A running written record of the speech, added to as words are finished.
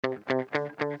Hello,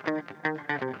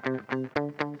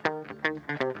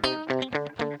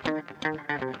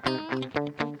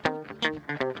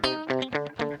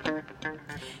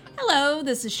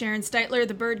 this is Sharon Steitler,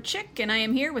 the Birdchick, and I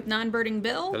am here with Non-Birding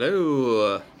Bill.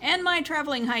 Hello. And my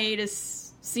traveling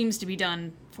hiatus seems to be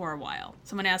done for a while.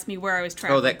 Someone asked me where I was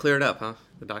traveling. Oh, that cleared up, huh?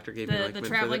 The doctor gave me the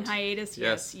traveling hiatus.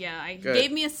 Yes, yeah. He Good.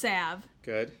 gave me a salve.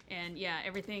 Good. And yeah,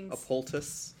 everything's... A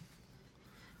poultice.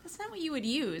 That's not what you would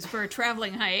use for a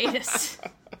traveling hiatus.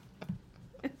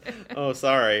 Oh,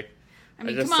 sorry. I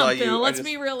mean, come on, Bill. Let's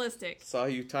be realistic. Saw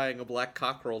you tying a black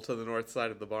cockerel to the north side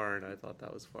of the barn. I thought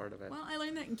that was part of it. Well, I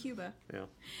learned that in Cuba. Yeah.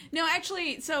 No,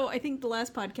 actually, so I think the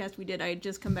last podcast we did, I had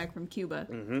just come back from Cuba.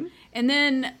 Mm-hmm. And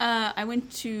then I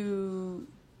went to...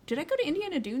 Did I go to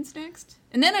Indiana Dunes next?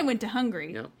 And then I went to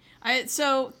Hungary. Yeah.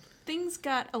 So things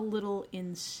got a little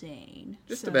insane.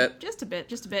 Just a bit. Just a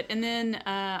bit. And then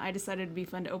I decided it'd be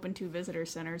fun to open 2 visitor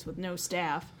centers with no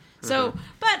staff. So,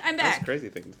 but I'm back. That's a crazy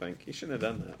thing to think. You shouldn't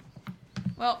have done that.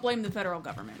 Well, blame the federal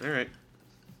government. All right.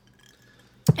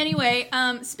 Anyway,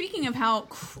 speaking of how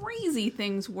crazy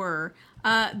things were,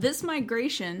 this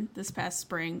migration this past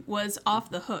spring was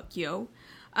off the hook, yo.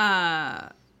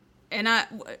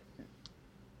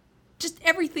 Just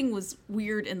everything was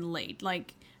weird and late.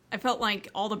 Like, I felt like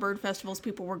all the bird festivals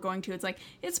people were going to, it's like,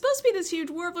 it's supposed to be this huge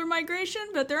warbler migration,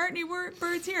 but there aren't any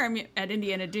birds here. I mean, at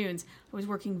Indiana Dunes, I was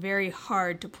working very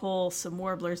hard to pull some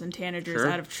warblers and tanagers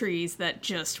out of trees that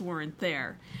just weren't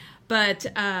there. But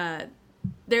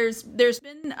there's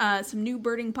been some new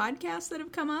birding podcasts that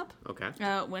have come up. Okay.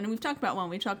 When we've talked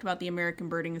about the American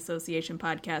Birding Association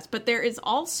podcast, but there is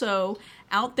also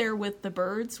Out There with the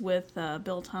Birds with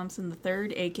Bill Thompson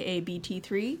III, aka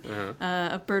BT3,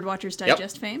 of Birdwatchers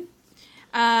Digest fame,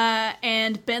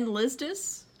 and Ben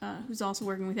Lisdis, who's also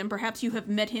working with him. Perhaps you have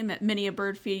met him at many a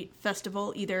bird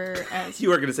festival, either as... You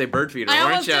were going to say bird feeder, weren't you? I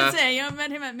almost did say, you have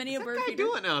met him at many a bird feeder.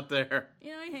 What's that guy doing out there?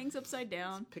 You know, he hangs upside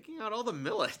down. Picking out all the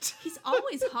millet. He's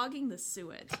always hogging the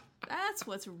suet. That's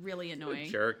what's really annoying.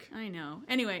 A jerk. I know.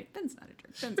 Anyway, Ben's not a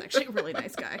jerk. Ben's actually a really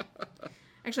nice guy.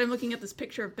 Actually, I'm looking at this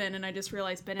picture of Ben, and I just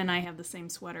realized Ben and I have the same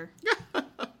sweater.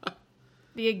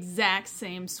 The exact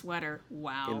same sweater.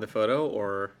 Wow. In the photo,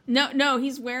 or? No,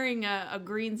 he's wearing a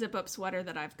green zip-up sweater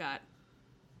that I've got.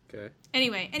 Okay.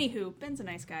 Anyway, anywho, Ben's a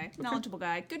nice guy, knowledgeable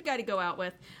guy, good guy to go out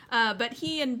with. But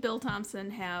he and Bill Thompson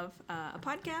have a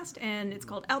podcast, and it's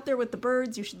called Out There with the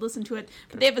Birds. You should listen to it.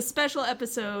 But they have a special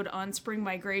episode on spring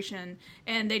migration,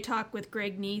 and they talk with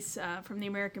Greg Neese from the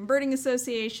American Birding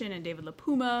Association and David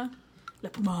LaPuma.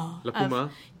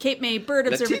 Of Cape May Bird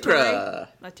Observatory. La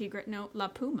Tigra. No, La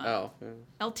Puma. Oh. Yeah.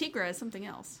 El Tigre is something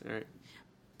else. All right.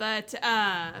 But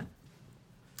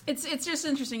it's just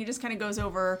interesting. It just kind of goes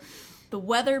over the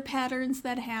weather patterns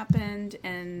that happened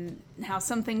and how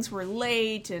some things were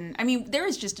late. And I mean, there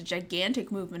was just a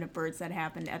gigantic movement of birds that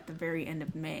happened at the very end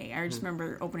of May. I just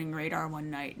remember opening radar one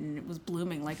night and it was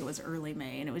blooming like it was early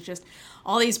May. And it was just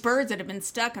all these birds that had been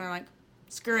stuck and they're like,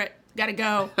 screw it, gotta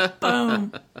go.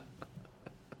 Boom.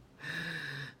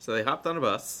 So they hopped on a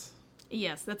bus.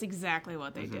 Yes, that's exactly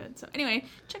what they did. So anyway,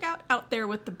 check Out There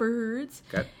with the Birds.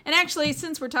 Okay. And actually,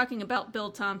 since we're talking about Bill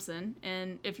Thompson,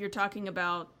 and if you're talking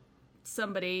about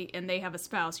somebody and they have a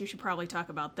spouse, you should probably talk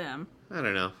about them. I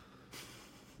don't know.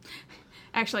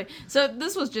 Actually, so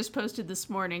this was just posted this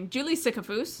morning. Julie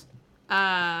Sycophus,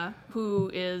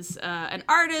 who is an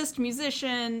artist,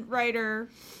 musician, writer.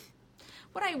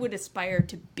 What I would aspire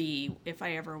to be if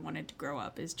I ever wanted to grow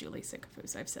up is Julie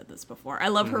Sycophus. I've said this before. I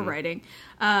love her writing.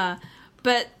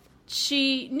 But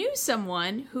she knew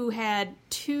someone who had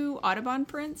 2 Audubon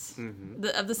prints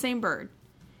of the same bird.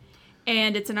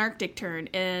 And it's an Arctic tern.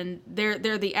 And they're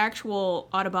the actual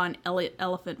Audubon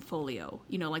elephant folio.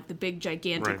 You know, like the big,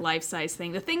 gigantic, life-size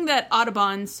thing. The thing that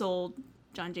Audubon sold,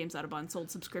 John James Audubon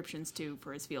sold subscriptions to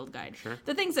for his field guide. Sure.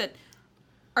 The things that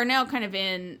are now kind of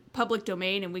in public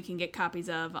domain and we can get copies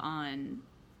of on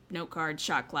note cards,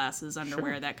 shot glasses,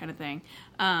 underwear, that kind of thing.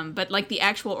 But like the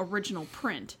actual original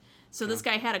print. So this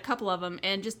guy had a couple of them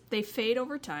and just they fade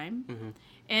over time.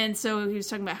 And so he was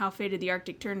talking about how faded the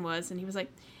Arctic tern was. And he was like,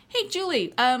 hey,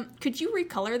 Julie, could you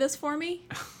recolor this for me?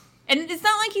 And it's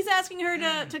not like he's asking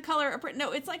her to color a print.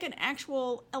 No, it's like an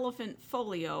actual elephant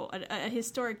folio, a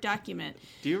historic document.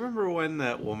 Do you remember when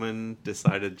that woman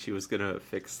decided she was going to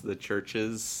fix the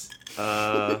church's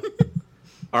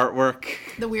artwork?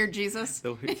 The weird Jesus?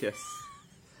 Yes.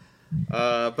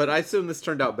 But I assume this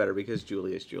turned out better because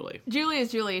Julie is Julie. Julie is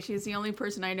Julie. She's the only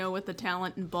person I know with the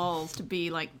talent and balls to be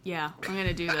like, yeah, I'm going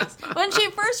to do this. When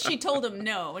she told him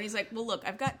no. And he's like, well, look,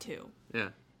 I've got 2. Yeah.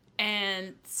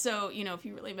 And so, you know, if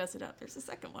you really mess it up, there's a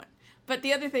second one. But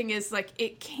the other thing is, like,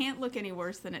 it can't look any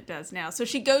worse than it does now. So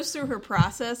she goes through her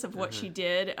process of what she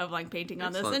did of, like, painting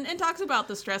on this and talks about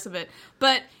the stress of it.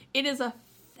 But it is a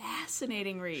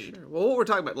fascinating read. Sure. Well, what we're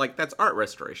talking about, like, that's art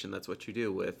restoration. That's what you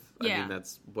do with, I Yeah. mean,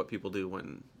 that's what people do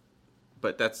when,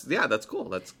 but that's cool.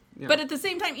 That's, yeah. But at the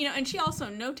same time, and she also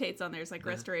notates on there, it's like,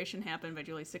 restoration happened by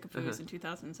Julie Sickafus in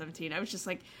 2017. I was just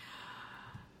like,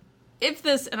 if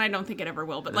this, and I don't think it ever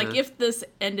will, but like if this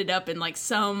ended up in like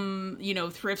some,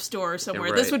 thrift store or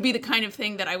somewhere, this would be the kind of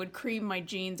thing that I would cream my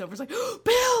jeans over. It's like, oh,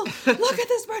 Bill, look at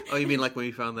this bird. Oh, you mean like when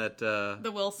we found that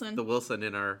the Wilson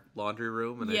in our laundry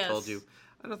room, and I told you,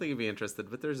 I don't think you'd be interested,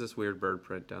 but there's this weird bird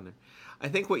print down there. I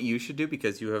think what you should do,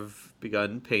 because you have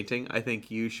begun painting, I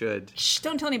think you should... Shh,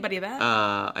 don't tell anybody that.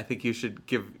 I think you should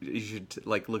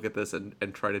like look at this and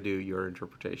try to do your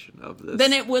interpretation of this.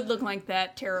 Then it would look like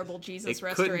that terrible Jesus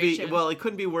restoration. It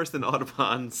couldn't be worse than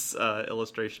Audubon's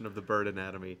illustration of the bird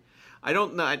anatomy. I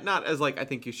don't know, not as like, I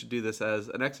think you should do this as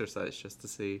an exercise just to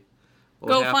see what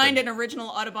Go would happen. find an original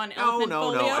Audubon elephant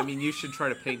folio. No. I mean, you should try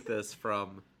to paint this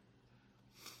from...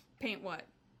 Paint what?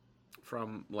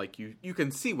 From, like, you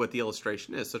can see what the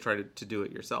illustration is, so try to do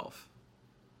it yourself.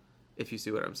 If you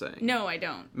see what I'm saying. No, I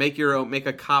don't. Make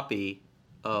a copy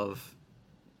of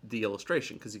the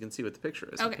illustration, because you can see what the picture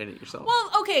is and paint it yourself.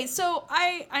 Well, okay, so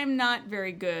I'm not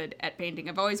very good at painting.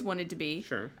 I've always wanted to be.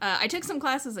 Sure. I took some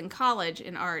classes in college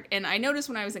in art, and I noticed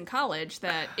when I was in college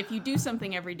that if you do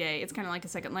something every day, it's kind of like a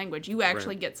second language. You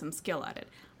actually get some skill at it.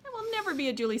 I will never be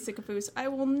a Julie Sickafus. I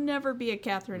will never be a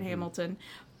Catherine Hamilton.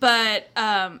 But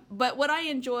what I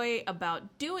enjoy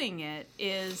about doing it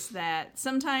is that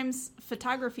sometimes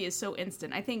photography is so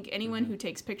instant. I think anyone who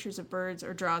takes pictures of birds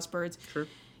or draws birds,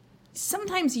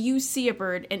 sometimes you see a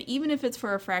bird, and even if it's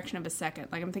for a fraction of a second,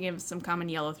 like I'm thinking of some common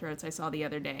yellowthroats I saw the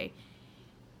other day,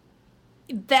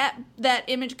 that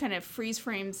image kind of freeze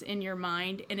frames in your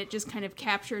mind, and it just kind of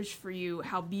captures for you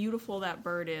how beautiful that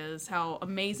bird is, how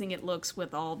amazing it looks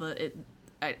with all the...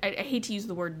 I hate to use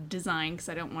the word design because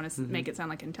I don't want to make it sound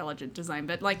like intelligent design,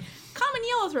 but like common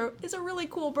yellowthroat is a really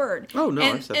cool bird. Oh no,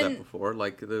 I've said that before.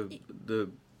 Like the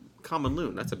common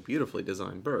loon, that's a beautifully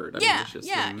designed bird. I mean, it's just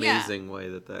an amazing way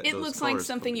that it those looks like colors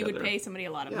something come you would together. pay somebody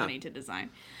a lot of money to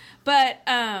design. But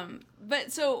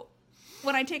so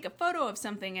when I take a photo of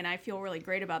something and I feel really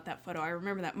great about that photo, I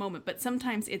remember that moment. But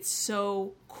sometimes it's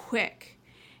so quick.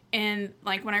 And,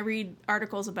 like, when I read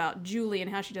articles about Julie and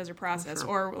how she does her process,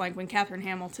 or, like, when Catherine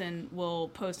Hamilton will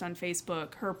post on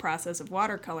Facebook her process of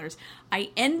watercolors,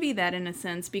 I envy that in a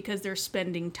sense because they're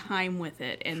spending time with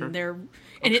it, and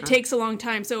it takes a long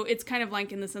time. So it's kind of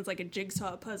like, in the sense, like a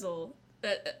jigsaw puzzle.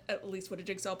 At least what a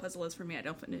jigsaw puzzle is for me. I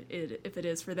don't know if it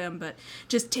is for them, but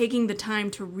just taking the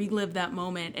time to relive that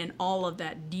moment and all of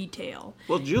that detail.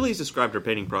 Well, Julie's described her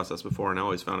painting process before, and I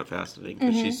always found it fascinating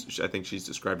because I think she's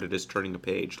described it as turning a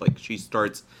page. Like, she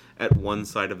starts at one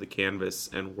side of the canvas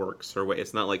and works her way.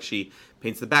 It's not like she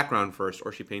paints the background first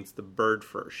or she paints the bird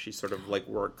first. She sort of like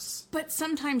works. But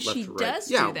sometimes she does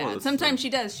do that. Well, sometimes she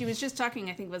does. She was just talking,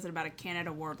 I think, was it about a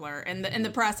Canada warbler and the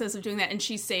process of doing that, and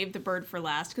she saved the bird for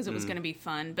last because it was going to be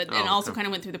fun, but then also kind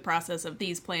of went through the process of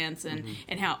these plants and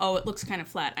how, it looks kind of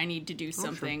flat. I need to do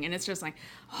something. And it's just like,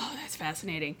 that's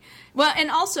fascinating. Well,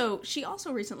 and also, she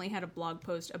also recently had a blog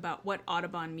post about what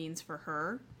Audubon means for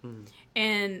her.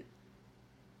 And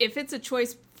if it's a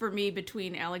choice for me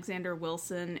between Alexander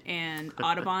Wilson and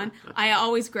Audubon, I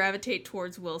always gravitate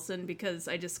towards Wilson because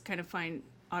I just kind of find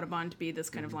Audubon to be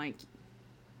this kind of like...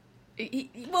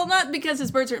 well, not because his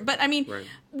birds are... But, I mean,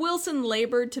 Wilson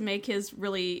labored to make his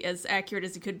really as accurate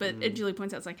as he could, but Julie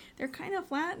points out, it's like, they're kind of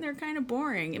flat and they're kind of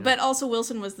boring. Yeah. But also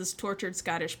Wilson was this tortured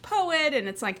Scottish poet, and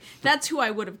it's like, that's who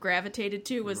I would have gravitated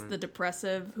to, was the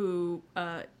depressive who,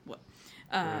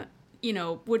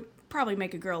 would probably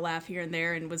make a girl laugh here and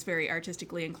there and was very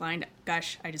artistically inclined.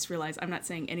 Gosh, I just realized I'm not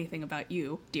saying anything about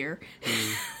you, dear.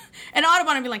 And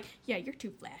Audubon would be like, yeah, you're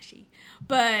too flashy.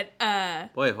 But,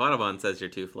 boy, if Audubon says you're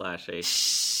too flashy.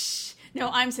 No,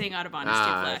 I'm saying Audubon is too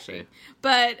flashy.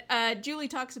 But Julie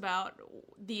talks about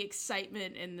the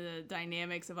excitement and the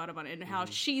dynamics of Audubon and how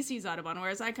she sees Audubon,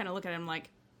 whereas I kind of look at him like,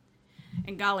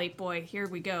 and golly, boy, here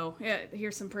we go.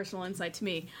 Here's some personal insight to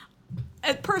me.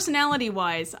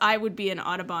 Personality-wise, I would be an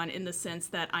Audubon in the sense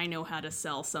that I know how to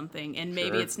sell something, and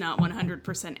maybe it's not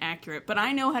 100% accurate, but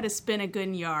I know how to spin a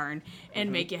good yarn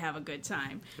and make you have a good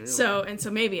time. Really?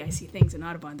 So maybe I see things in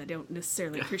Audubon that I don't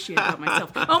necessarily appreciate about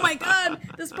myself. Oh my God,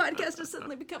 this podcast has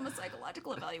suddenly become a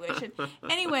psychological evaluation.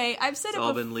 Anyway, I've said it's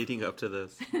all been leading up to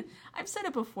this. I've said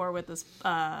it before with this,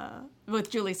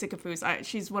 with Julie Sickafus.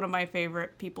 She's one of my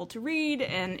favorite people to read,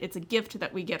 and it's a gift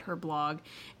that we get her blog,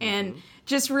 and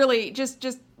just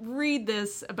just read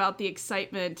this about the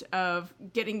excitement of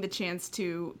getting the chance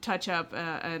to touch up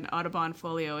an Audubon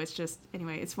folio. It's just,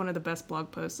 anyway, it's one of the best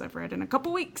blog posts I've read in a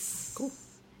couple weeks. Cool.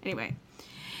 Anyway.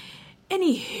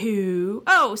 Anywho.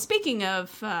 Oh, speaking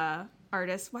of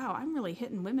artists, wow, I'm really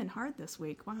hitting women hard this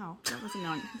week. Wow, that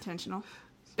wasn't intentional.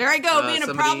 There I go, being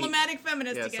a problematic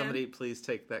feminist again. Somebody please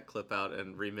take that clip out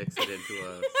and remix it into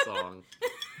a song.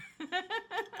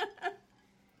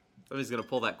 Somebody's going to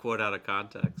pull that quote out of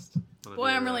context. Boy,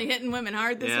 I'm really hitting women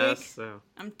hard this week. Yes, so.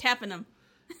 I'm tapping them.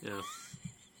 Yes.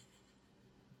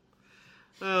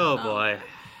 Oh, boy.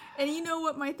 And you know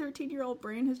what my 13-year-old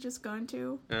brain has just gone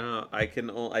to?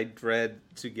 I dread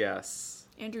to guess.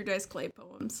 Andrew Dice Clay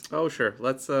poems. Oh, sure.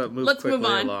 Let's move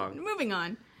on. Along. Moving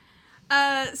on.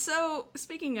 So,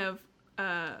 speaking of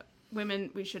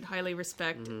women we should highly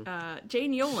respect,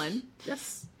 Jane Yolen.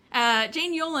 Yes.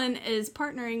 Jane Yolen is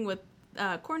partnering with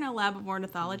Cornell Lab of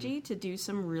Ornithology to do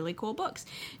some really cool books.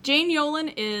 Jane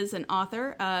Yolen is an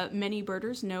author. Many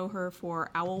birders know her for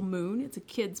Owl Moon. It's a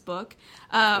kid's book.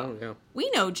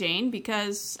 We know Jane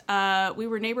because we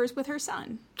were neighbors with her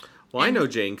son. Well, I know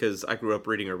Jane because I grew up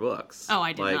reading her books. Oh,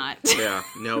 I did not. Yeah,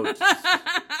 no.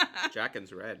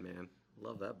 Jackin's Red, man.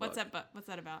 Love that book. What's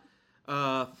that about?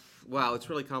 Wow, it's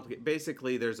really complicated.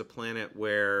 Basically, there's a planet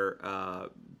where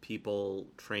people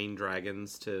train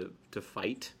dragons to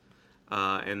fight.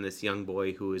 And this young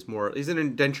boy who is he's an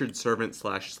indentured servant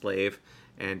 / slave,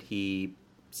 and he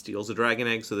steals a dragon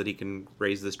egg so that he can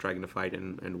raise this dragon to fight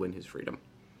and win his freedom.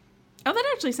 Oh,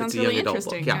 that actually sounds really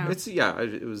interesting. Yeah,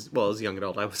 it was a young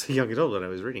adult. I was a young adult when I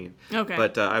was reading it. Okay.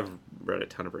 But I've read a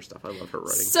ton of her stuff. I love her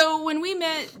writing. So when we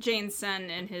met Jane's son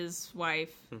and his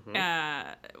wife,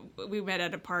 we met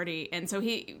at a party, and so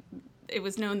it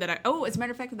was known that as a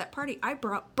matter of fact, at that party, I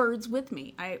brought birds with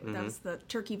me. That was the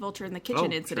turkey vulture in the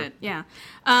kitchen incident. Sure.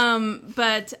 Yeah.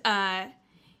 But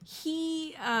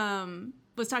he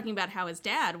was talking about how his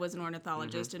dad was an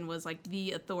ornithologist and was like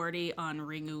the authority on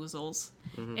ring ouzels.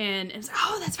 And it was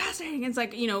that's fascinating. And it's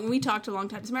like, we talked a long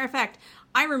time. As a matter of fact,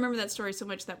 I remember that story so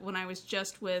much that when I was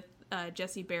just with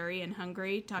Jessie Berry in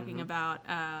Hungary talking about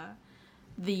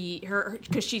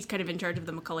because she's kind of in charge of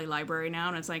the Macaulay Library now,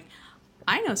 and it's like,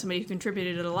 I know somebody who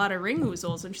contributed a lot of ring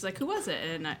ouzels, and she's like, who was it?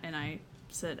 And I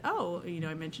said,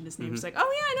 I mentioned his name. She's like, oh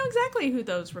yeah, I know exactly who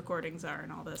those recordings are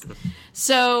and all this.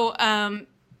 So,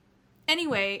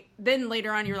 anyway, then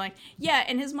later on you were like, yeah,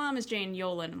 and his mom is Jane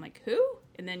Yolen. I'm like, who?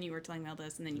 And then you were telling me all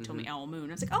this, and then you told me Owl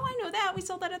Moon. I was like, oh, I know that. We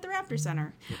sold that at the Raptor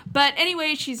Center. But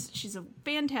anyway, she's a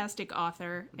fantastic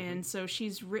author, and so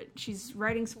she's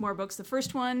writing some more books. The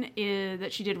first one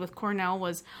that she did with Cornell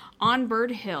was On Bird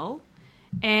Hill.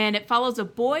 And it follows a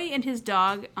boy and his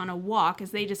dog on a walk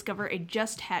as they discover a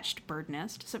just-hatched bird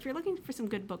nest. So if you're looking for some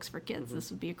good books for kids,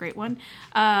 this would be a great one.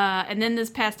 And then this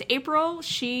past April,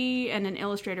 she and an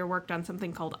illustrator worked on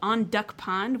something called On Duck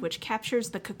Pond, which captures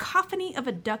the cacophony of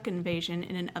a duck invasion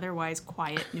in an otherwise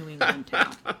quiet New England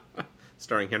town.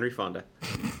 Starring Henry Fonda.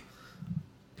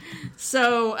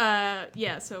 So,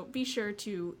 so be sure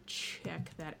to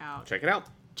check that out. Check it out.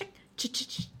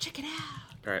 Check it out.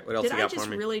 All right, what else you got for me? Did I just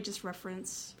really just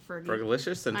reference Fergie?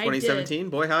 Fergalicious in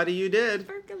 2017? Boy, howdy, you did.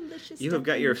 Fergalicious. You have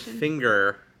got your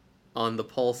finger on the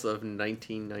pulse of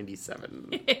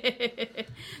 1997.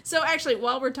 So actually,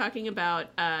 while we're talking about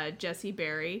Jessie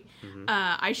Berry,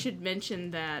 I should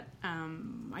mention that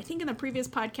I think in the previous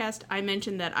podcast, I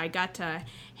mentioned that I got to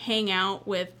hang out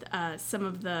with some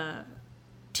of the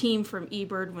team from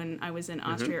eBird when I was in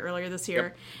Austria earlier this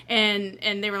year. Yep.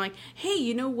 And they were like, hey,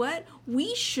 you know what?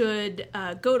 We should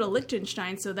go to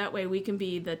Liechtenstein so that way we can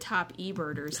be the top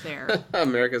eBirders there.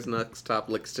 America's next top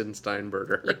Liechtenstein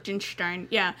birder. Liechtenstein,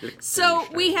 yeah. So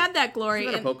we had that glory.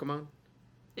 Isn't that a Pokemon?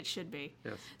 It should be.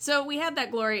 Yes. So we had that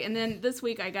glory, and then this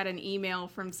week I got an email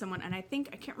from someone, and I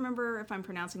can't remember if I'm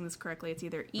pronouncing this correctly. It's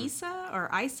either Isa or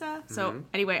Isa. So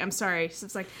anyway, I'm sorry. So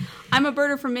it's like, I'm a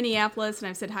birder from Minneapolis, and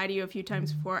I've said hi to you a few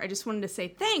times before. I just wanted to say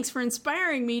thanks for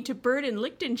inspiring me to bird in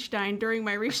Liechtenstein during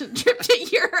my recent trip to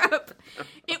Europe.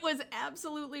 It was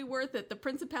absolutely worth it. The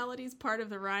Principalities part of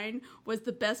the Rhine was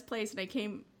the best place, and I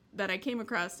came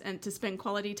across and to spend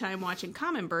quality time watching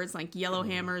common birds like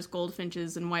yellowhammers,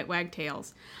 goldfinches, and white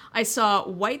wagtails. I saw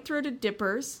white-throated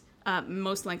dippers,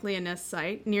 most likely a nest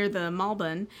site, near the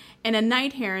Malben, and a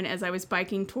night heron as I was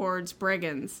biking towards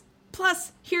Bregenz.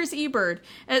 Plus, here's eBird.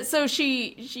 So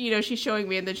she's showing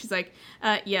me, and then she's like,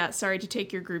 sorry to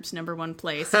take your group's number one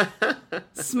place.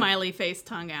 Smiley face,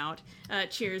 tongue out.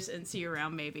 Cheers, and see you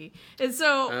around, maybe. And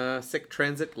so... sick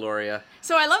transit, Gloria.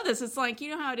 So I love this. It's like, you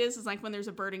know how it is? It's like when there's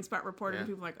a birding spot reported, and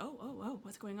people are like, oh,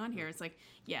 what's going on here? It's like,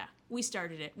 yeah, we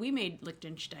started it. We made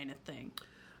Liechtenstein a thing.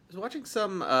 was watching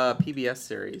some PBS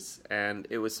series, and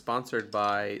it was sponsored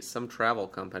by some travel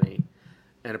company.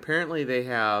 And apparently they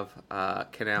have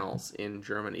canals in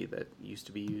Germany that used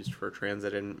to be used for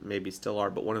transit and maybe still are.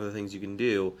 But one of the things you can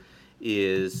do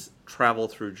is travel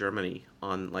through Germany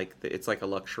on it's like a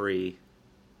luxury.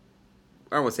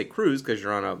 I don't want to say cruise because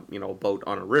you're on a boat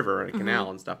on a river and a canal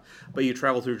and stuff. But you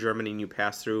travel through Germany and you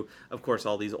pass through, of course,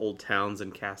 all these old towns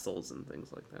and castles and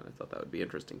things like that. I thought that would be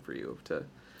interesting for you to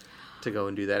go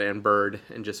and do that and bird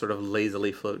and just sort of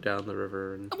lazily float down the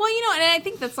river. Well, and I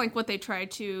think that's like what they tried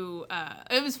to,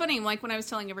 it was funny, like when I was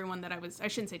telling everyone that I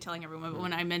shouldn't say telling everyone, but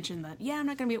when I mentioned that, I'm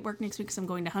not going to be at work next week because I'm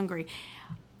going to Hungary.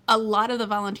 A lot of the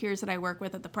volunteers that I work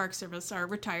with at the Park Service are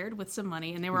retired with some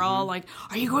money, and they were all like,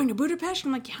 "Are you going to Budapest?" And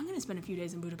I'm like, "Yeah, I'm going to spend a few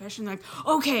days in Budapest." And they're like,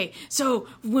 "Okay, so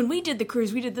when we did the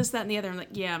cruise, we did this, that, and the other." I'm like,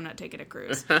 "Yeah, I'm not taking a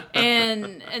cruise."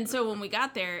 and so when we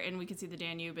got there, and we could see the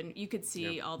Danube, and you could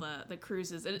see all the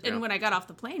cruises, and when I got off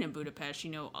the plane in Budapest,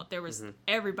 there was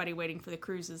everybody waiting for the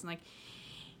cruises, and like,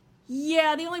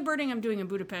 yeah, the only birding I'm doing in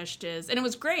Budapest is, and it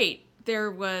was great.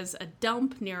 There was a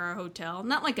dump near our hotel,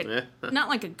 not like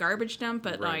a garbage dump,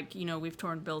 but we've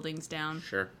torn buildings down.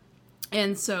 Sure.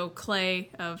 And so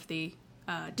Clay of the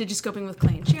Digiscoping with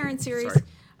Clay and Sharon series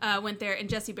went there, and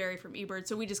Jesse Berry from eBird.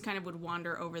 So we just kind of would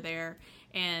wander over there,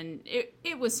 and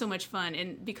it was so much fun.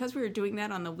 And because we were doing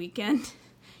that on the weekend,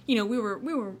 we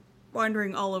were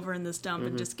wandering all over in this dump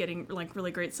and just getting like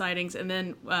really great sightings. And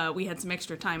then we had some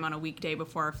extra time on a weekday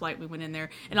before our flight. We went in there,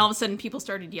 and all of a sudden people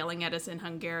started yelling at us in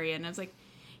Hungarian. And I was like,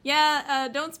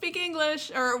 don't speak English,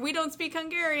 or we don't speak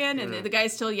Hungarian. And the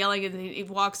guy's still yelling, and he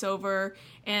walks over,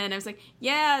 and I was like,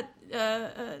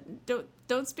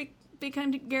 don't speak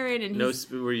Hungarian. And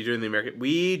were you doing the American?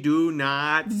 We do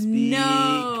not speak. No,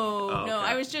 oh, okay.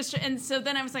 I was just, and so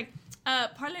then I was like,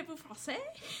 parlez-vous français?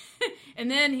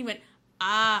 And then he went,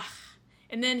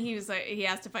 and then he was like, he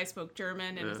asked if I spoke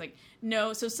German, and I was like,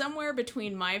 no. So somewhere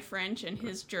between my French and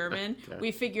his German,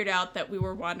 we figured out that we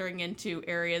were wandering into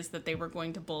areas that they were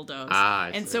going to bulldoze.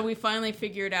 And so we finally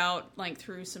figured out, like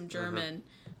through some German,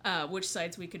 which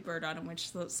sides we could bird on and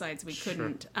which sides we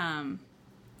couldn't.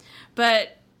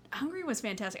 But Hungary was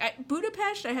fantastic.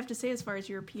 Budapest, I have to say, as far as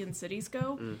European cities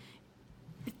go,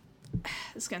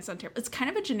 this is going to sound terrible. It's kind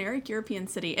of a generic European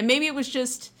city. And maybe it was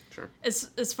just,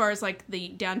 as far as like the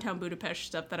downtown Budapest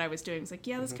stuff that I was doing, it's like,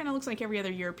 this kind of looks like every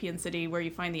other European city where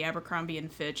you find the Abercrombie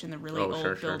and Fitch and the really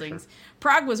old buildings.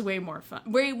 Prague was way more fun.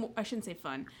 I shouldn't say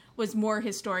fun. Was more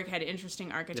historic, had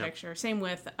interesting architecture. Yeah. Same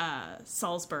with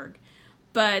Salzburg.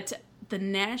 But the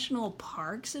national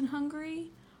parks in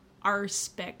Hungary are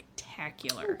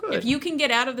spectacular. Oh, if you can get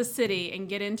out of the city and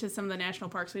get into some of the national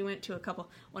parks, we went to a couple.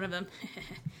 One of them,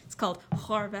 it's called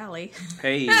Hoare Valley.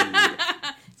 Hey.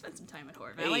 Spent some time at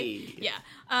Hoare Valley. Hey.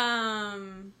 Yeah.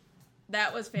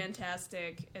 That was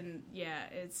fantastic, and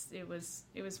it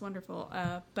was wonderful.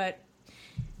 But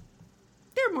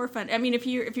they're more fun. I mean, if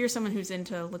you're someone who's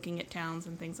into looking at towns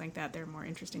and things like that, they're more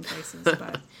interesting places.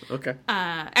 But okay.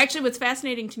 Actually, what's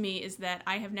fascinating to me is that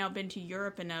I have now been to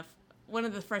Europe enough. One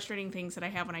of the frustrating things that I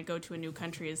have when I go to a new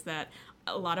country is that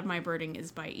a lot of my birding is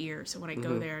by ear. So when I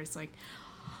go there, it's like,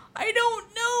 I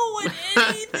don't know what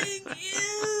anything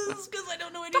is because I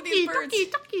don't know any of these birds.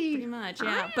 Pretty much,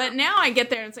 yeah. But now I get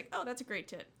there and it's like, oh, that's a great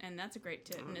tit, and that's a great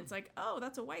tit, and it's like, oh,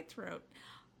 that's a white throat.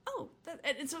 Oh,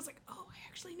 and so it's like, oh, I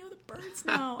actually know the birds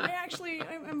now.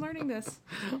 I'm learning this.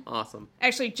 Awesome.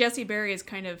 Actually, Jessie Berry is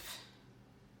kind of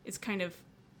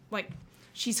like,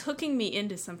 she's hooking me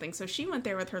into something. So she went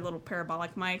there with her little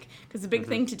parabolic mic, because the big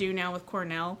thing to do now with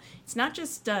Cornell, it's not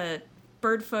just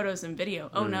bird photos and video.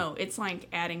 Oh, no, it's like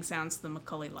adding sounds to the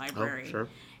Macaulay Library. Oh, sure.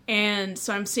 And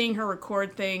so I'm seeing her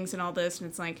record things and all this, and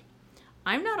it's like,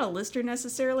 I'm not a lister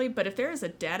necessarily, but if there is a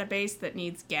database that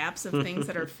needs gaps of things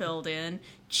that are filled in,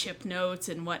 chip notes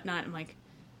and whatnot, I'm like,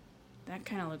 that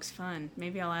kind of looks fun.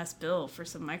 Maybe I'll ask Bill for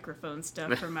some microphone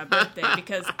stuff for my birthday,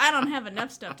 because I don't have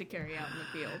enough stuff to carry out in the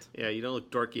field. Yeah, you don't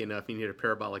look dorky enough. You need a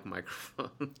parabolic microphone.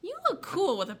 You look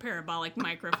cool with a parabolic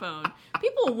microphone.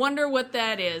 People wonder what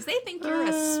that is. They think you're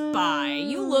a spy.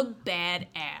 You look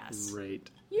badass. Right.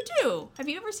 You do. Have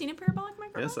you ever seen a parabolic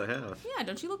microphone? Yes, I have. Yeah,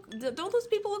 don't those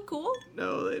people look cool?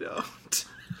 No, they don't.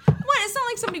 What? It's not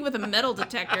like somebody with a metal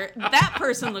detector. That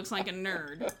person looks like a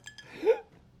nerd.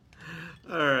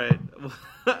 All right. Well,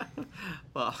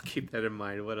 I'll keep that in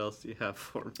mind. What else do you have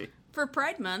for me? For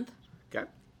Pride Month, okay.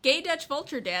 Gay Dutch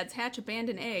vulture dads hatch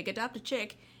abandoned egg, adopt a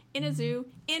chick in a zoo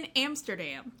in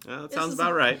Amsterdam. That sounds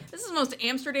about right. This is the most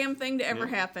Amsterdam thing to ever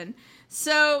happen.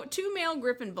 So, 2 male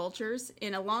Griffon vultures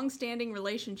in a long-standing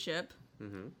relationship,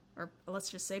 or let's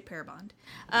just say pair bond,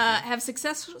 have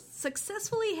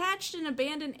successfully hatched an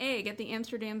abandoned egg at the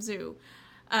Amsterdam Zoo.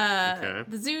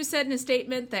 The zoo said in a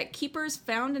statement that keepers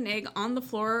found an egg on the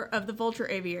floor of the vulture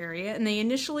aviary, and they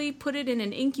initially put it in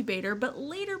an incubator, but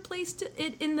later placed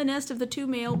it in the nest of the 2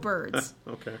 male birds.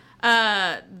 Okay.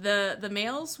 The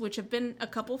males, which have been a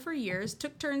couple for years,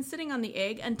 took turns sitting on the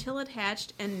egg until it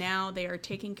hatched, and now they are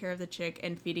taking care of the chick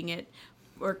and feeding it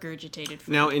regurgitated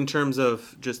food. Now, in terms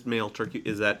of just male turkey,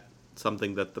 is that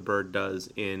something that the bird does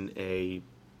in a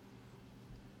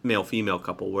male-female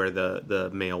couple where the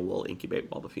male will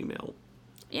incubate while the female...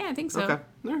 Yeah, I think so. Okay.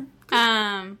 All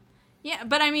right. Yeah,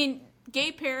 but I mean,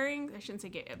 gay pairings, I shouldn't say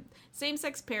gay,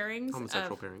 same-sex pairings.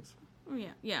 Homosexual pairings. Oh,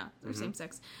 yeah, they're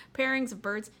same-sex. Pairings of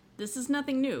birds, this is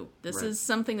nothing new. This is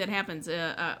something that happens.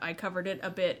 I covered it a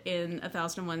bit in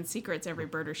 1001 Secrets Every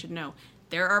Birder Should Know.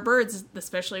 There are birds,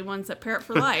 especially ones that parrot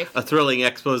for life. A thrilling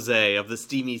expose of the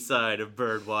steamy side of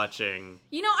bird watching.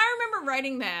 You know, I remember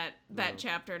writing that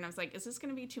chapter, and I was like, is this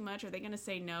going to be too much? Are they going to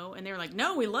say no? And they were like,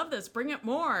 no, we love this. Bring it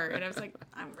more. And I was like,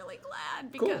 I'm really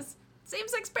glad, because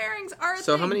same-sex pairings are a thing.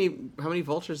 So how many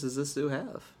vultures does this zoo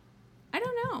have? I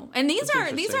don't know. And these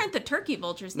aren't the turkey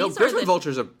vultures. No, these Griffon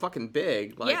vultures are fucking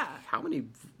big. Like, yeah. How many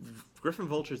Griffon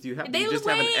vultures do you have? They you just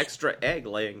have an extra egg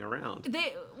laying around.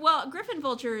 Griffon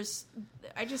vultures,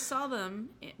 I just saw them.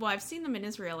 Well, I've seen them in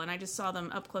Israel, and I just saw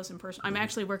them up close and personal. I'm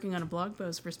actually working on a blog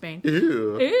post for Spain.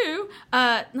 Ew.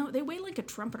 No, they weigh like a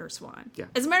trumpeter swan. Yeah.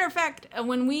 As a matter of fact,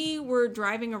 when we were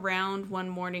driving around one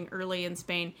morning early in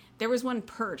Spain, there was one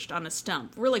perched on a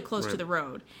stump really close to the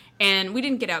road. And we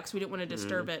didn't get out because we didn't want to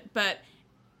disturb it. But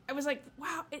I was like,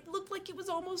 wow, it looked like it was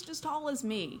almost as tall as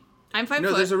me. I'm 5 foot.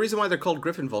 No, there's a reason why they're called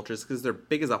Griffon vultures, because they're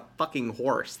big as a fucking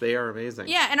horse. They are amazing.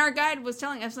 Yeah, and our guide was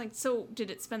telling us, like, so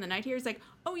did it spend the night here? He's like,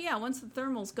 oh yeah, once the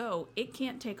thermals go, it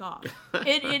can't take off.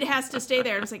 It has to stay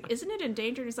there. And I was like, isn't it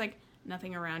endangered? He's like,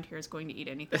 nothing around here is going to eat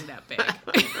anything that big.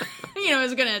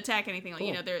 Is going to attack anything. Like,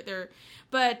 cool. They're.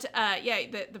 But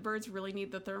the birds really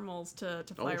need the thermals to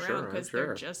fly around because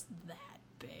they're just that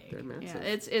big. They're massive.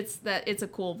 Yeah, it's a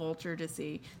cool vulture to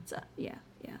see. So yeah.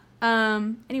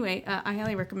 Anyway, I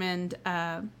highly recommend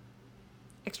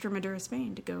Extremadura,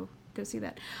 Spain, to go see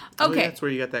that. Okay, that's where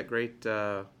you got that great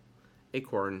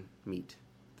acorn meat.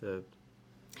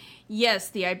 Yes,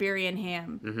 the Iberian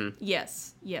ham. Mm-hmm.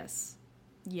 Yes.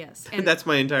 And that's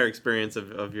my entire experience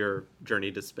of your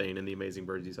journey to Spain and the amazing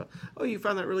birds you saw. Oh, you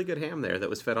found that really good ham there that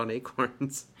was fed on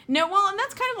acorns. No, well, and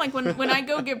that's kind of like when I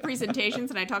go give presentations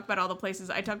and I talk about all the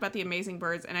places, I talk about the amazing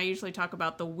birds, and I usually talk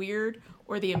about the weird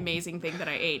or the amazing thing that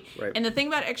I ate. Right. And the thing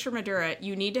about Extremadura,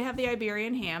 you need to have the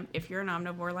Iberian ham if you're an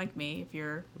omnivore like me. If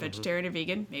you're vegetarian or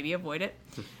vegan, maybe avoid it.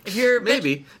 If you're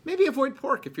maybe avoid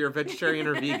pork if you're a vegetarian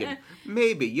or vegan.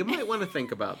 Maybe you might want to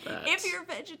think about that. If you're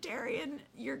vegetarian,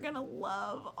 you're gonna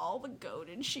love all the goat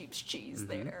and sheep's cheese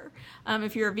there.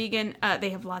 If you're a vegan, they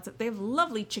have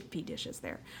lovely chickpea dishes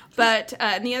there. But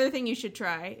and the other thing you should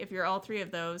try, if you're all three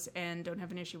of those and don't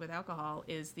have an issue with alcohol,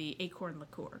 is the acorn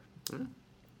liqueur.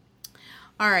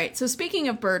 All right, so speaking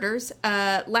of birders,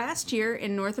 last year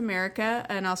in North America,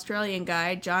 an Australian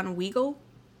guy, John Weigel,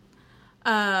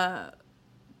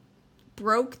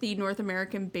 broke the North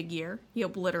American big year. He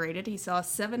obliterated. He saw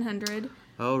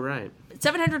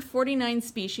 749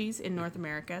 species in North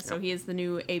America, so he is the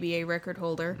new ABA record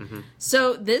holder.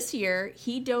 So this year,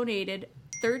 he donated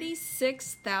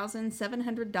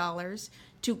 $36,700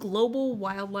 to global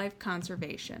wildlife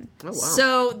conservation. Oh, wow.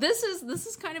 So this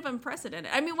is kind of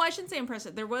unprecedented. I mean, well, I shouldn't say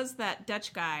unprecedented. There was that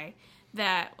Dutch guy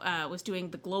that was doing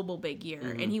the global big year,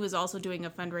 and he was also doing a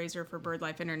fundraiser for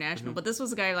BirdLife International. But this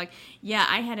was a guy like,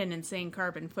 I had an insane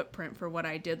carbon footprint for what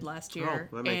I did last year.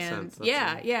 Oh, that makes sense.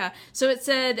 Yeah. So it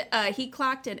said he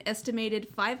clocked an estimated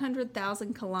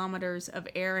 500,000 kilometers of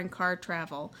air and car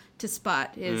travel to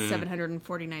spot his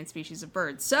 749 species of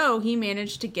birds. So he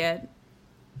managed to get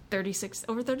over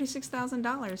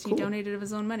 $36,000. He donated of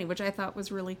his own money, which I thought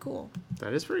was really cool.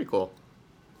 That is pretty cool.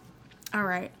 All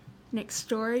right. Next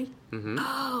story.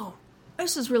 Oh,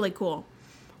 this is really cool.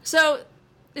 So,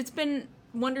 it's been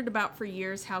wondered about for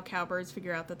years how cowbirds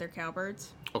figure out that they're cowbirds.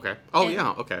 Okay.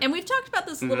 Okay. And we've talked about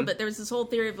this a little bit. There was this whole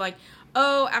theory of like,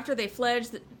 after they fledge,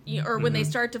 or when they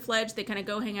start to fledge, they kind of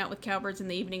go hang out with cowbirds in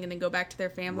the evening and then go back to their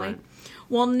family. Right.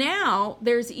 Well, now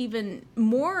there's even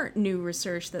more new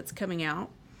research that's coming out,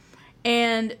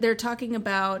 and they're talking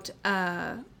about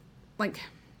the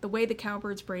way the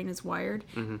cowbird's brain is wired,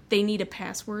 they need a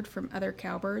password from other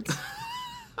cowbirds.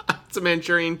 It's a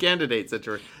Manchurian Candidate,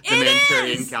 the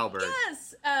Manchurian cowbird.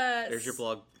 Yes. There's your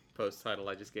blog post title.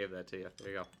 I just gave that to you. There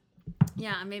you go.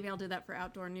 Yeah, maybe I'll do that for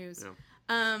outdoor news.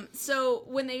 Yeah. So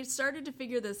when they started to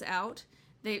figure this out,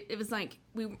 It was like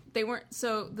they weren't,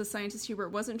 so the scientist Hubert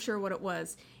wasn't sure what it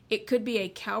was. It could be a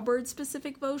cowbird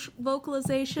specific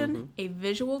vocalization, a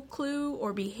visual clue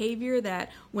or behavior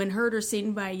that when heard or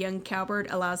seen by a young cowbird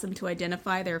allows them to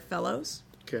identify their fellows.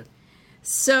 Okay.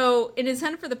 So, in his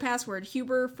hunt for the password,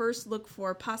 Huber first looked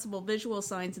for possible visual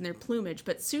signs in their plumage,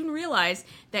 but soon realized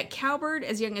that cowbird,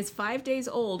 as young as 5 days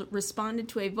old, responded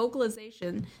to a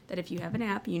vocalization that, if you have an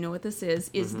app, you know what this is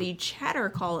the chatter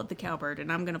call of the cowbird,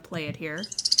 and I'm going to play it here.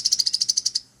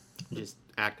 You just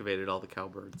activated all the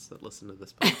cowbirds that listen to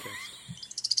this podcast.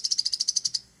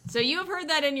 So you have heard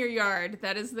that in your yard.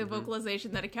 That is the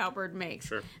vocalization that a cowbird makes.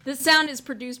 Sure. This sound is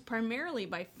produced primarily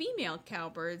by female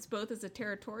cowbirds, both as a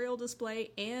territorial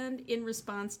display and in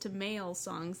response to male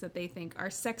songs that they think are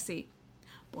sexy.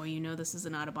 Boy, you know this is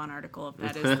an Audubon article if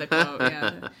that is the quote.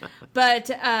 Yeah.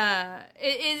 But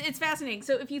it's fascinating.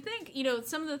 So if you think,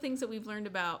 some of the things that we've learned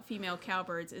about female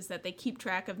cowbirds is that they keep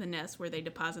track of the nest where they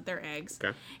deposit their eggs.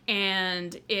 Okay.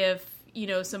 And if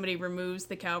somebody removes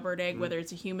the cowbird egg, whether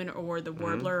it's a human or the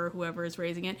warbler or whoever is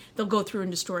raising it, they'll go through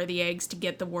and destroy the eggs to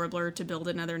get the warbler to build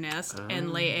another nest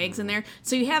and lay eggs in there.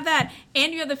 So you have that,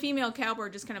 and you have the female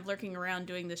cowbird just kind of lurking around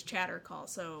doing this chatter call.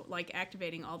 So, like,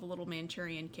 activating all the little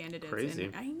Manchurian candidates. Crazy.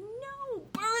 And I know!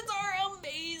 Birds are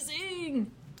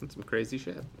amazing! That's some crazy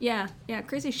shit. Yeah,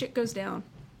 crazy shit goes down.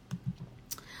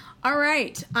 All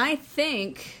right, I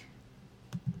think...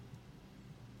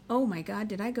 Oh my God!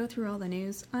 Did I go through all the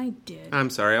news? I did. I'm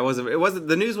sorry.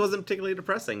 The news wasn't particularly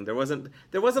depressing. There wasn't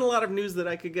a lot of news that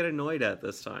I could get annoyed at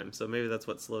this time. So maybe that's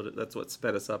what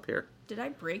sped us up here. Did I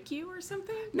break you or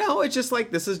something? No, it's just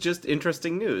like this is just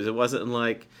interesting news. It wasn't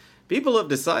like people have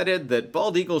decided that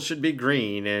bald eagles should be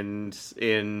green and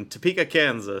in Topeka,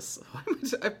 Kansas.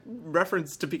 I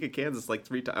referenced Topeka, Kansas like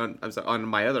 3 times. I'm sorry, on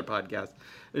my other podcast.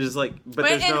 It's just like, but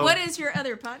there's no. What is your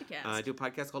other podcast? I do a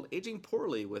podcast called Aging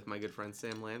Poorly with my good friend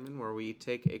Sam Landman, where we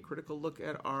take a critical look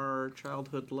at our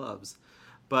childhood loves.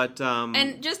 But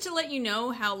and just to let you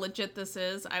know how legit this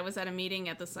is, I was at a meeting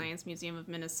at the Science Museum of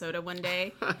Minnesota one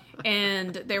day,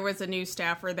 and there was a new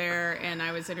staffer there, and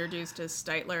I was introduced as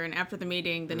Steitler. And after the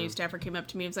meeting, the new staffer came up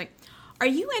to me and was like, "Are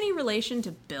you any relation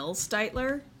to Bill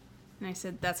Steitler?" And I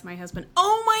said, "That's my husband."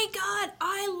 "Oh my God,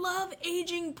 I love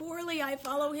Aging Poorly. I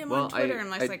follow him on Twitter."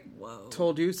 And I was like, "Whoa!"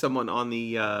 Told you someone on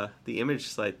the image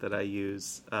site that I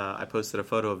use. I posted a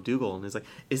photo of Dougal, and he's like,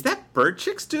 "Is that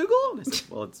Birdchick's Dougal?" And I said,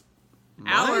 "Well, it's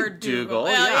our Dougal."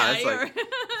 Well, yeah, it's like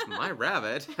it's my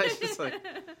rabbit. I just like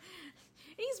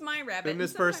he's my rabbit. And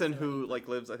this person who like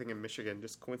lives, I think, in Michigan,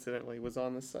 just coincidentally was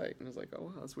on the site, and I was like, "Oh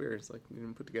wow, that's weird." It's like you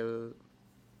didn't put together.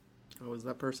 Oh, is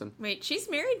that person? Wait, she's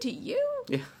married to you?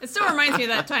 Yeah. It still reminds me of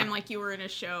that time, like, you were in a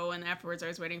show, and afterwards I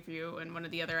was waiting for you, and one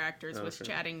of the other actors was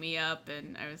chatting me up,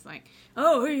 and I was like,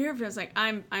 "Oh, who are you here for?" I was like,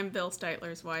 I'm Bill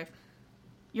Steitler's wife."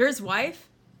 "You're his wife?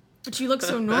 But you look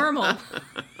so normal."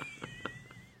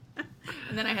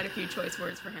 And then I had a few choice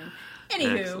words for him.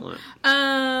 Anywho.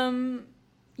 Excellent.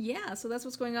 Yeah, so that's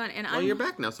what's going on. And you're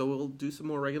back now, so we'll do some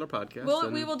more regular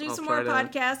podcasts. We will do some more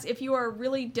podcasts. If you are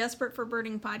really desperate for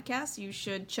birding podcasts, you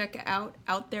should check Out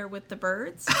There with the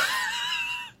Birds.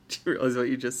 Do you realize what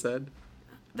you just said?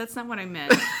 That's not what I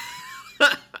meant.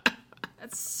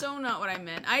 That's so not what I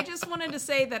meant. I just wanted to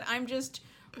say that I'm just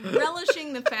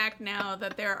relishing the fact now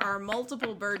that there are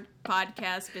multiple bird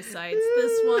podcasts besides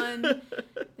this one.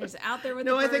 There's Out There with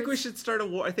the Birds. No, I think we should start a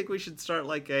war. I think we should start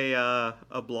like a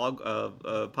blog,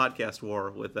 a podcast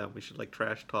war with them. We should like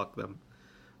trash talk them,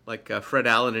 like Fred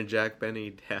Allen and Jack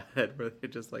Benny had, where they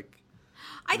just like.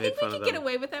 I think we could get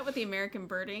away with that with the American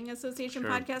Birding Association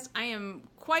podcast. I am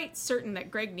quite certain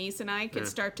that Greg Neese and I could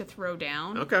start to throw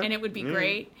down, and it would be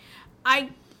great. I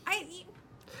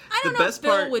don't know if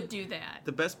Bill would do that.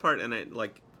 The best part, and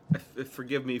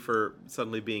forgive me for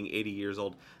suddenly being 80 years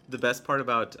old, the best part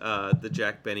about the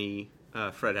Jack Benny,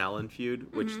 Fred Allen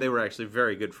feud, which they were actually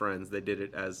very good friends, they did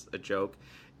it as a joke,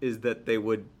 is that they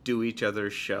would do each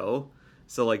other's show.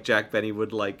 So, like, Jack Benny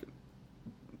would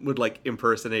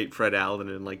impersonate Fred Allen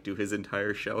and, like, do his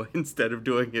entire show instead of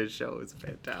doing his show. It's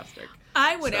fantastic.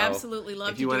 I would absolutely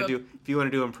love if you want to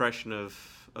do impression of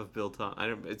Bill Tom.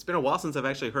 It's been a while since I've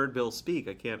actually heard Bill speak.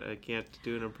 I can't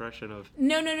do an impression of.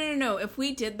 No. If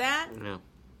we did that,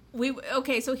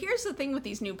 so here's the thing with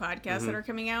these new podcasts that are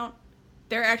coming out.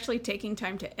 They're actually taking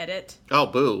time to edit. Oh,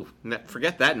 boo!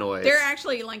 Forget that noise. They're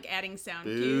actually like adding sound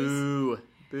cues.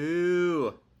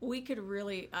 Boo! We could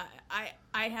really.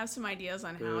 I have some ideas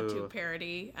on how to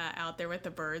parody Out There with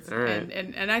the Birds, right.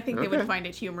 and I think they would find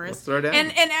it humorous. Let's throw it down.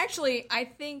 And actually, I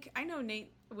know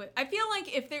Nate. I feel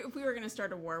like if we were going to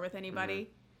start a war with anybody,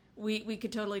 we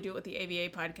could totally do it with the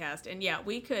AVA podcast, and yeah,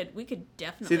 we could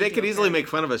definitely. See, they could easily make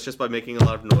fun of us just by making a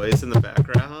lot of noise in the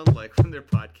background, like when they're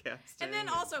podcasting. And then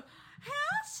also,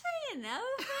 I'll say another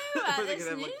thing about this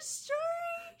news story.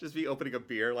 Just be opening a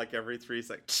beer like every 3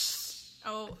 seconds.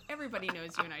 Oh, everybody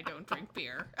knows you and I don't drink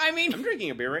beer. I mean, I'm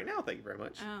drinking a beer right now. Thank you very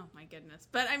much. Oh my goodness!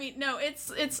 But I mean, no,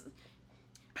 it's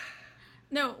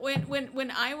no.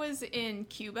 When I was in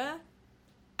Cuba,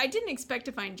 I didn't expect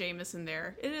to find Jameson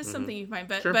there. It is something you find,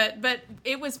 but Sure. but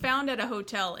it was found at a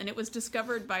hotel, and it was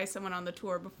discovered by someone on the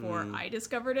tour before I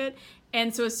discovered it.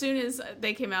 And so as soon as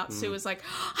they came out, Sue was like,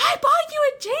 "I bought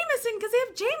you a Jameson because they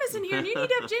have Jameson here, and you need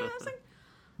to have Jameson."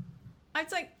 I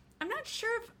was like, I'm not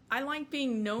sure if I like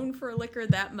being known for a liquor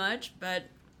that much, but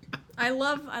I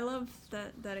love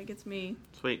that it gets me.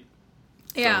 Sweet.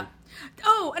 Yeah.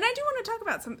 Oh, and I do want to talk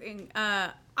about something.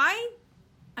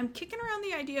 I'm kicking around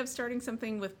the idea of starting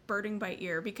something with birding by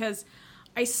ear because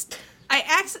I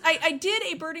did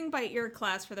a birding by ear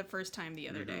class for the first time the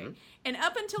other day. And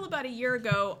up until about a year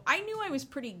ago, I knew I was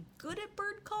pretty good at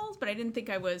bird calls, but I didn't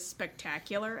think I was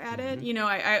spectacular at it. You know,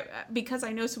 I because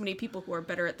I know so many people who are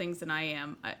better at things than I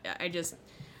am,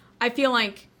 I feel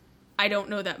like I don't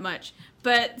know that much.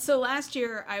 But so last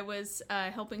year I was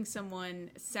helping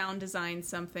someone sound design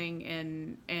something,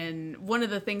 and one of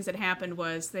the things that happened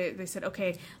was they said,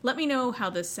 okay, let me know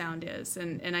how this sound is.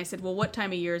 And I said, well, what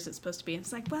time of year is it supposed to be? And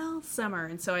it's like, well, summer.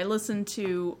 And so I listened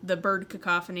to the bird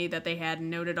cacophony that they had and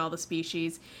noted all the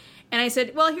species. And I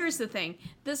said, well, here's the thing.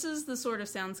 This is the sort of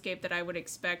soundscape that I would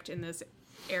expect in this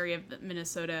area of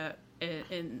Minnesota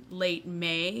in late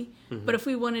May. But if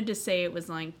we wanted to say it was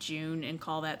like June and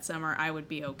call that summer, I would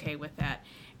be okay with that.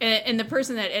 And the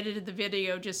person that edited the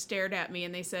video just stared at me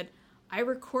and they said, I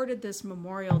recorded this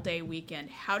Memorial Day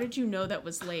weekend. How did you know that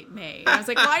was late May? And I was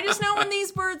like, well, I just know when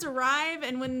these birds arrive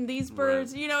and when these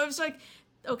birds, you know, it was like,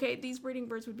 okay, these breeding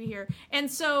birds would be here. And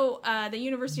so the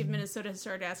University of Minnesota has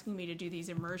started asking me to do these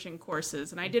immersion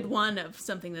courses. And I did one of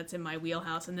something that's in my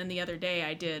wheelhouse. And then the other day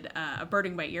I did a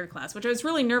birding by ear class, which I was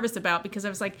really nervous about because I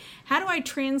was like, how do I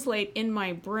translate in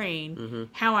my brain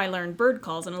how I learn bird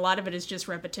calls? And a lot of it is just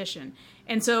repetition.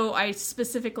 And so I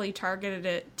specifically targeted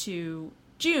it to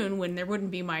June when there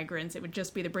wouldn't be migrants. It would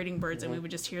just be the breeding birds and we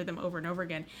would just hear them over and over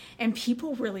again. And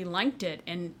people really liked it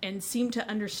and seemed to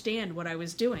understand what I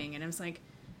was doing. And I was like,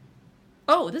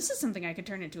 oh, this is something I could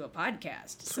turn into a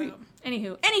podcast. Sweet.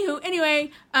 So,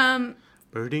 anyway.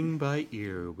 Birding by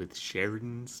ear with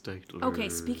Sharon Steitler. Okay,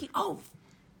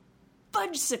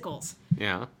 fudgesicles.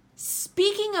 Yeah.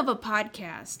 Speaking of a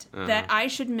podcast that I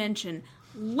should mention,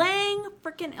 Lang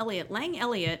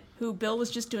Elliott, who Bill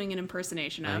was just doing an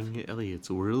impersonation of. Lang Elliott's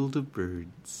World of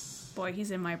Birds. Boy,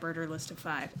 he's in my birder list of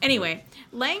 5. Anyway,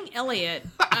 Lang Elliott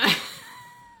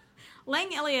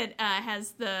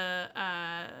has the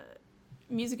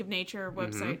Music of Nature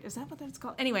website. Is that what that's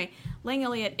called? Anyway, Lang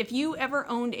Elliott, if you ever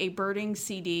owned a birding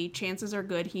CD, chances are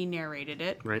good he narrated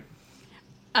it. Right.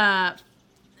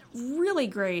 Really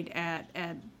great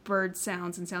at bird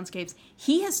sounds and soundscapes.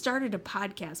 He has started a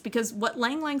podcast because what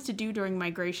Lang likes to do during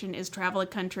migration is travel a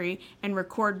country and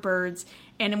record birds.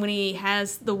 And when he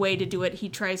has the way to do it, he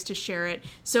tries to share it.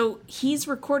 So he's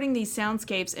recording these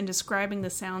soundscapes and describing the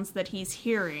sounds that he's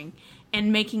hearing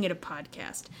and making it a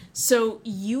podcast. So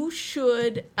you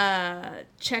should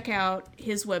check out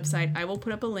his website. I will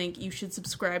put up a link. You should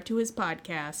subscribe to his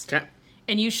podcast. Okay.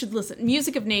 And you should listen.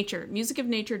 Music of Nature,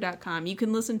 musicofnature.com. You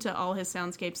can listen to all his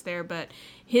soundscapes there, but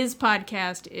his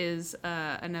podcast is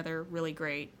another really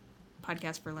great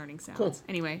podcast for learning sounds. Cool.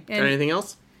 Anyway. Got anything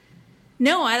else?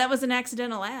 No, that was an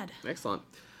accidental ad. Excellent.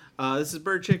 This is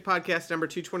Birdchick podcast number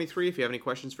 223. If you have any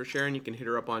questions for Sharon, you can hit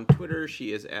her up on Twitter.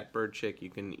 She is at Birdchick. You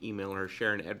can email her,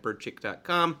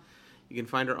 Sharon@birdchick.com. You can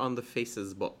find her on the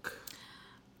Facebook.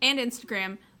 And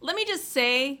Instagram. Let me just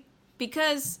say,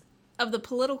 because of the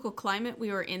political climate we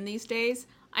are in these days,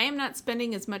 I am not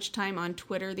spending as much time on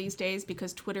Twitter these days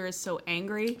because Twitter is so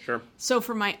angry. Sure. So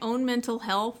for my own mental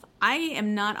health, I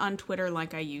am not on Twitter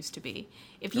like I used to be.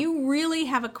 If you really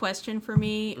have a question for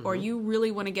me or you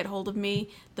really want to get hold of me,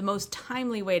 the most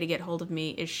timely way to get hold of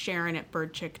me is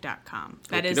Sharon@birdchick.com.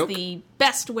 That is the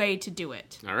best way to do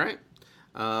it. All right.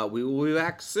 We will be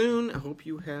back soon. I hope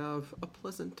you have a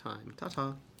pleasant time.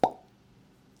 Ta-ta.